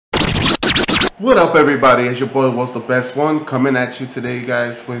What up, everybody? It's your boy Was the Best One coming at you today,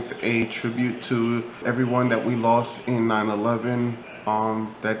 guys, with a tribute to everyone that we lost in 9/11.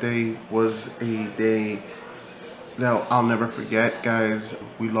 That day was a day that I'll never forget, guys.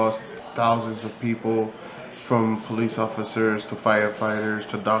 We lost thousands of people, from police officers to firefighters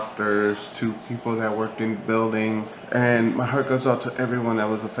to doctors to people that worked in the building, and my heart goes out to everyone that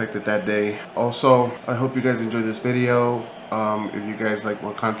was affected that day. Also, I hope you guys enjoyed this video. If you guys like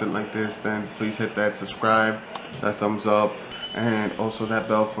more content like this, then please hit that subscribe, that thumbs up, and also that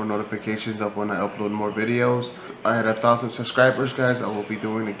bell for notifications of when I upload more videos. I had 1,000 subscribers, guys. I will be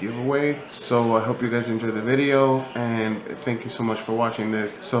doing a giveaway, so I hope you guys enjoy the video, and thank you so much for watching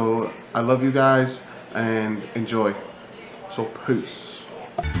this. So I love you guys and enjoy. So peace.